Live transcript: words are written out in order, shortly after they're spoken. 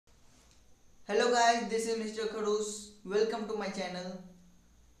Hello guys, this is mister खड़ूस। Welcome to my channel.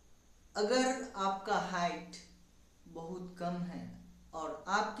 अगर आपका हाइट बहुत कम है और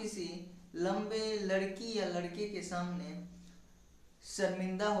आप किसी लंबे लड़की या लड़के के सामने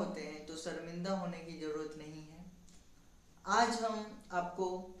शर्मिंदा होते हैं तो शर्मिंदा होने की ज़रूरत नहीं है। आज हम आपको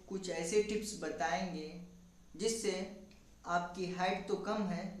कुछ ऐसे टिप्स बताएंगे जिससे आपकी हाइट तो कम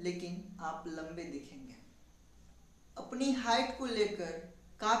है लेकिन आप लंबे दिखेंगे। अपनी हाइट को लेकर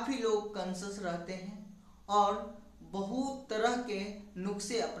काफ़ी लोग कॉन्शियस रहते हैं और बहुत तरह के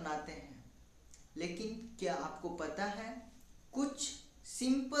नुस्खे अपनाते हैं, लेकिन क्या आपको पता है कुछ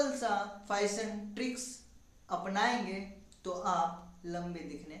सिंपल सा फैशन ट्रिक्स अपनाएंगे तो आप लंबे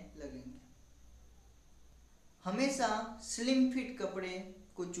दिखने लगेंगे। हमेशा स्लिम फिट कपड़े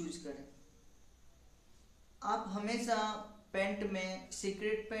को चूज करें। आप हमेशा पैंट में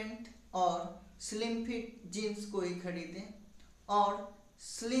सीक्रेट पैंट और स्लिम फिट जीन्स को ही खरीदें और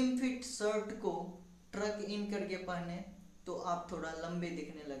स्लिम फिट शर्ट को ट्रक इन करके पहने तो आप थोड़ा लंबे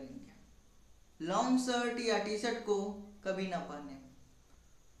दिखने लगेंगे। लॉन्ग शर्ट या टी शर्ट को कभी ना पहने।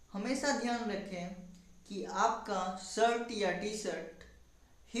 हमेशा ध्यान रखें कि आपका शर्ट या T shirt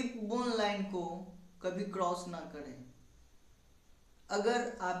hip bone line को कभी क्रॉस ना करे।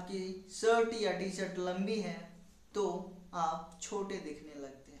 अगर आपकी शर्ट या टी शर्ट लंबी है तो आप छोटे दिखने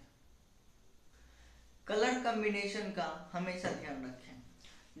लगते हैं। कलर कॉम्बिनेशन का हमेशा ध्यान रखें।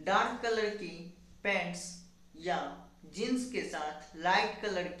 डार्क कलर की पैंट्स या जीन्स के साथ लाइट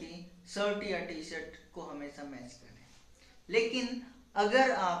कलर की शर्ट या टी शर्ट को हमेशा मैच करें। लेकिन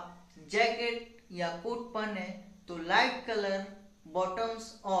अगर आप जैकेट या कोट पहने तो लाइट कलर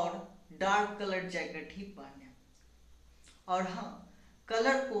बॉटम्स और डार्क कलर जैकेट ही पहने। और हाँ,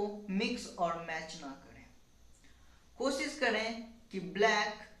 कलर को मिक्स और मैच ना करें। कोशिश करें कि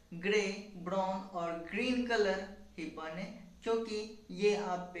ब्लैक, ग्रे, ब्राउन और ग्रीन कलर ही पहने क्योंकि ये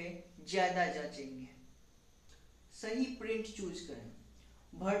आप पे ज़्यादा जचेंगे। सही प्रिंट चूज करें।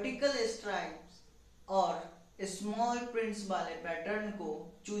 वर्टिकल स्ट्राइप्स और स्मॉल प्रिंट्स वाले पैटर्न को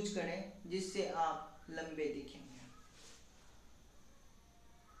चूज करें जिससे आप लंबे दिखेंगे।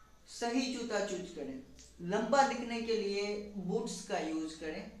 सही जूता चूज करें। लंबा दिखने के लिए बूट्स का यूज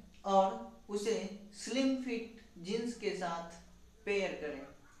करें और उसे स्लिम फिट जीन्स के साथ पेयर करें।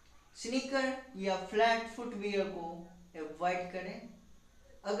 स्नीकर या फ्लैट फुटवियर को अवॉइड करें।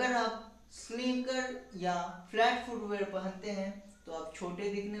 अगर आप स्नीकर या फ्लैट फुटवियर पहनते हैं तो आप छोटे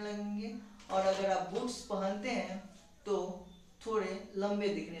दिखने लगेंगे और अगर आप बूट्स पहनते हैं तो थोड़े लंबे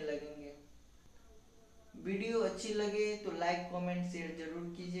दिखने लगेंगे। वीडियो अच्छी लगे तो लाइक, कमेंट, शेयर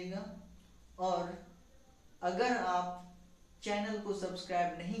जरूर कीजिएगा और अगर आप चैनल को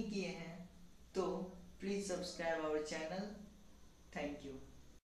सब्सक्राइब नहीं किए हैं तो please subscribe our channel. Thank you.